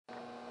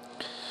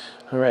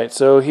Alright,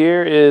 so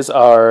here is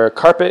our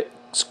carpet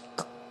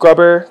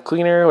scrubber,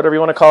 cleaner, whatever you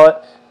want to call it.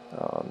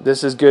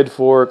 This is good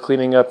for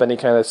cleaning up any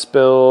kind of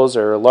spills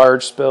or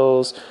large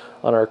spills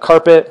on our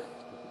carpet.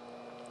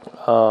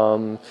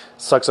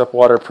 Sucks up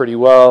water pretty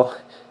well,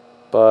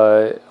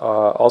 but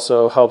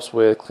also helps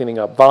with cleaning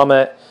up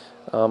vomit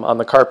on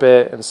the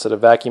carpet. Instead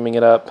of vacuuming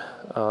it up,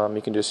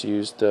 you can just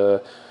use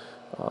the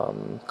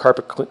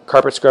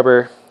carpet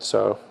scrubber.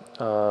 So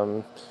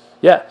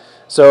yeah,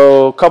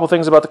 so a couple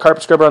things about the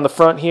carpet scrubber on the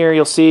front here.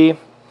 You'll see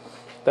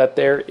that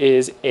there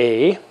is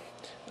a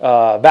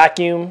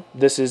vacuum.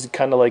 This is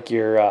kind of like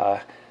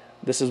your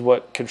this is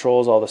what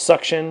controls all the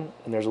suction,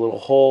 and there's a little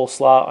hole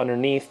slot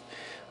underneath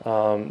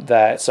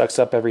that sucks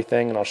up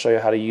everything, and I'll show you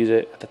how to use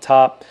it at the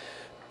top.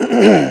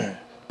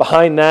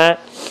 Behind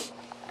that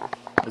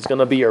is going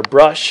to be your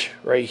brush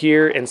right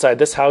here inside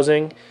this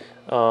housing.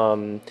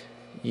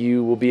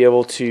 You will be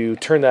able to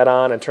turn that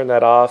on and turn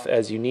that off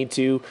as you need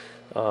to.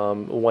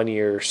 When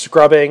you're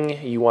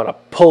scrubbing, you want to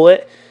pull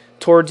it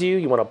towards you.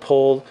 You want to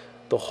pull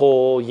the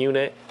whole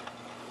unit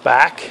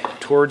back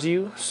towards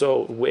you,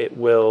 so it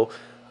will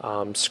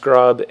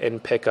scrub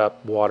and pick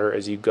up water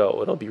as you go.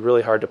 It'll be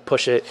really hard to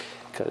push it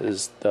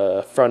because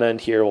the front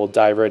end here will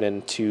dive right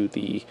into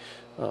the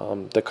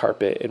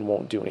carpet and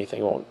won't do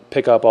anything. It won't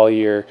pick up all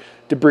your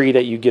debris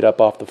that you get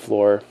up off the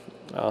floor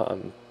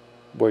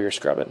where you're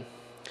scrubbing.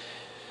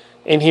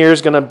 And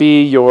here's going to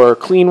be your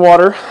clean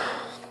water.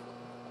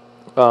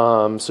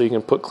 So you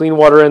can put clean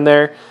water in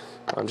there.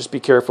 Just be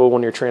careful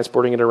when you're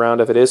transporting it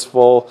around. If it is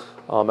full,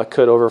 it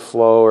could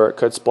overflow or it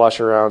could splash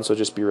around, so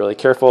just be really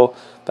careful.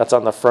 That's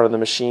on the front of the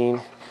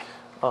machine.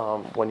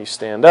 When you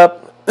stand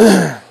up,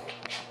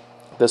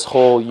 this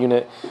whole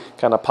unit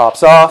kind of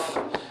pops off,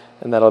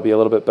 and that'll be a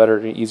little bit better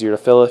and easier to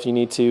fill if you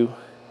need to.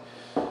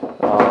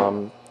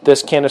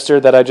 This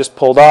canister that I just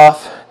pulled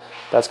off,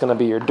 that's going to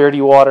be your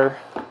dirty water.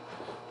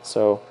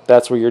 So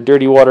that's where your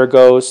dirty water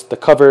goes. The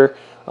cover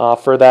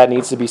for that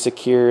needs to be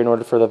secure in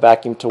order for the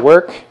vacuum to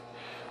work.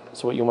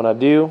 So what you want to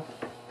do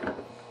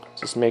is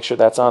just make sure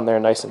that's on there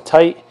nice and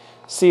tight,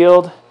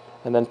 sealed,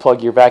 and then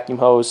plug your vacuum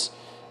hose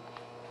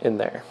in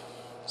there.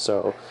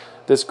 So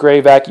this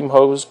gray vacuum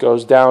hose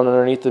goes down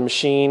underneath the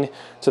machine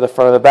to the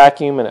front of the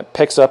vacuum, and it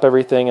picks up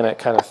everything and it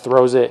kind of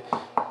throws it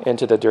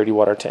into the dirty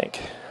water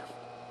tank.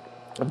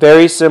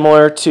 Very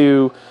similar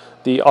to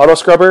the auto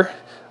scrubber.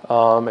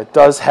 It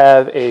does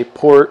have a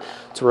port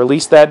to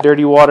release that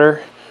dirty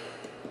water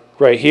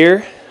right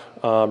here,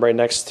 right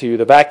next to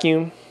the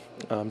vacuum.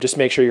 Just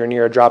make sure you're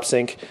near a drop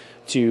sink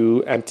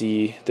to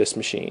empty this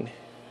machine.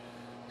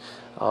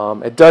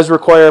 It does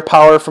require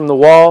power from the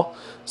wall,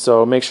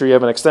 so make sure you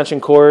have an extension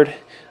cord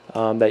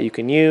that you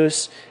can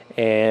use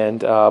and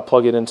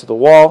plug it into the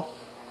wall.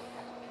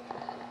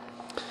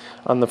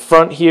 On the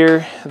front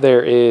here,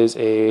 there is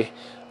a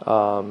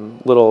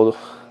little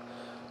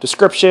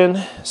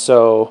description.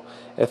 So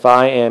if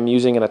I am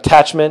using an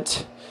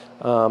attachment,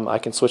 I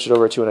can switch it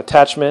over to an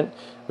attachment.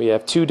 We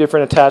have two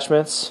different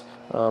attachments.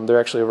 They're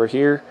actually over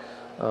here.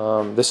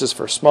 This is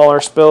for smaller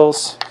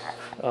spills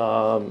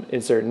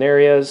in certain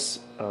areas.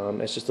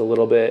 It's just a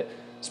little bit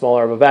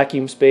smaller of a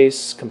vacuum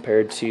space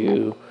compared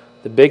to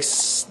the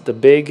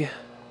big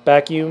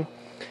vacuum.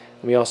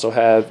 We also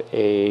have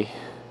a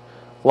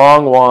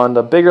long wand,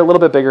 a little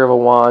bit bigger of a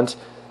wand.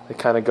 It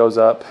kind of goes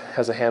up,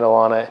 has a handle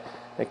on it.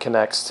 It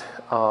connects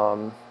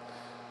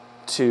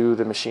to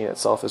the machine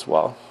itself as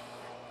well.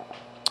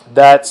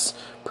 That's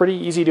pretty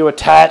easy to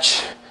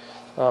attach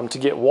to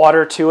get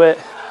water to it.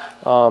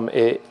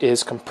 It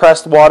is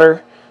compressed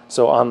water,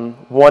 so on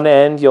one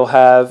end you'll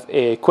have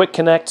a quick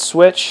connect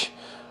switch,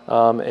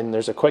 and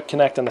there's a quick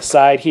connect on the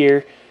side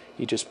here.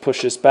 You just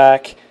push this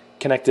back,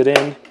 connect it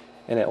in,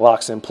 and it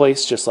locks in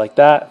place just like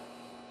that.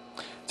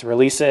 To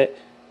release it,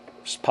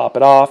 just pop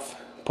it off,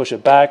 push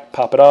it back,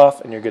 pop it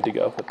off, and you're good to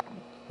go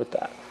with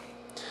that.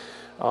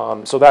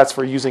 So that's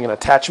for using an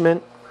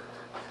attachment.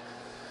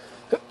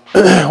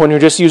 When you're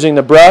just using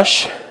the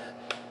brush,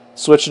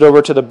 switch it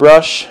over to the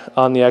brush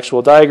on the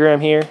actual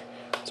diagram here.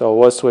 So it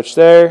was switched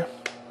there,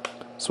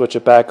 switch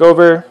it back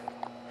over,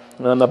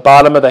 and on the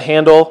bottom of the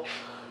handle,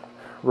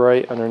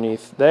 right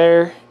underneath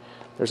there,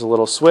 there's a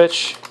little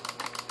switch.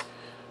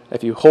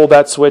 If you hold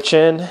that switch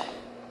in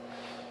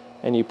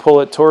and you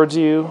pull it towards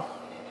you,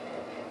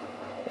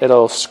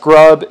 it'll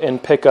scrub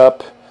and pick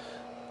up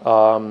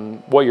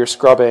what you're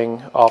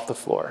scrubbing off the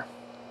floor.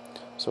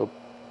 So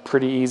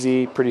pretty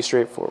easy, pretty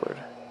straightforward.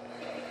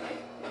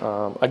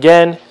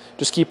 Again,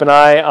 just keep an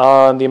eye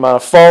on the amount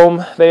of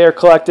foam they are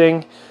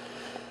collecting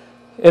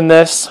in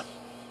this.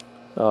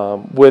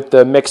 With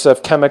the mix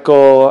of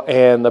chemical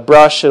and the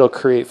brush, it'll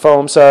create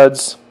foam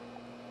suds.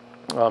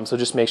 So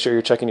just make sure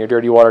you're checking your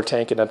dirty water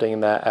tank and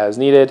emptying that as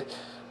needed.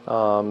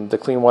 The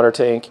clean water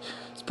tank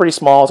is pretty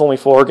small, it's only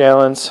 4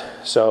 gallons.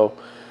 So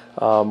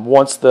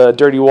once the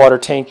dirty water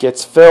tank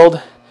gets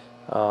filled,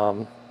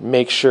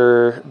 make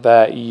sure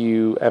that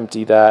you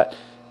empty that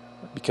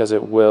because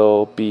it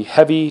will be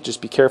heavy.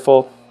 Just be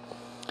careful.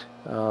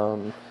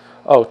 To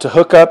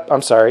hook up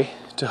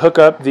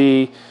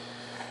the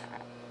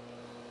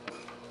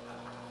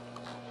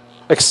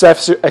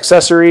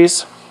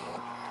accessories,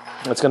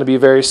 it's going to be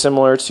very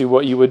similar to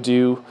what you would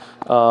do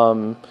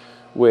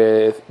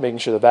with making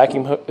sure the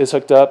vacuum is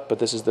hooked up, but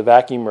this is the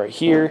vacuum right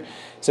here.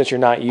 Since you're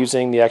not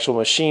using the actual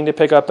machine to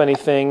pick up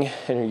anything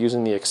and you're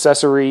using the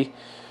accessory,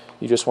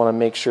 you just want to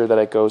make sure that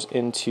it goes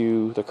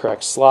into the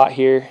correct slot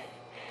here.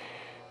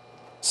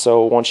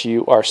 So once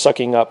you are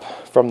sucking up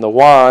from the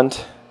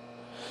wand,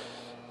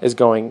 is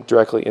going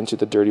directly into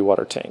the dirty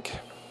water tank.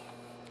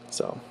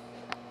 So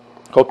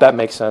hope that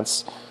makes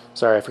sense.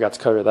 Sorry, I forgot to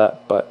cover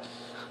that, but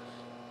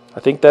I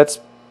think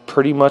that's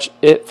pretty much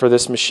it for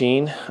this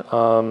machine.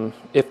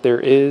 If there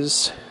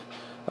is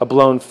a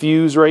blown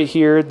fuse right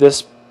here,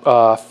 this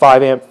 5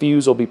 amp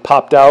fuse will be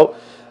popped out.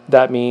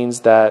 That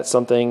means that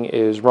something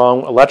is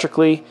wrong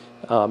electrically,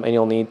 and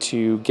you'll need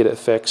to get it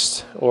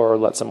fixed or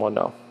let someone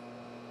know.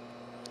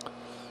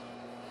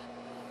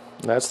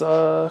 That's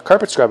the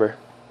carpet scrubber.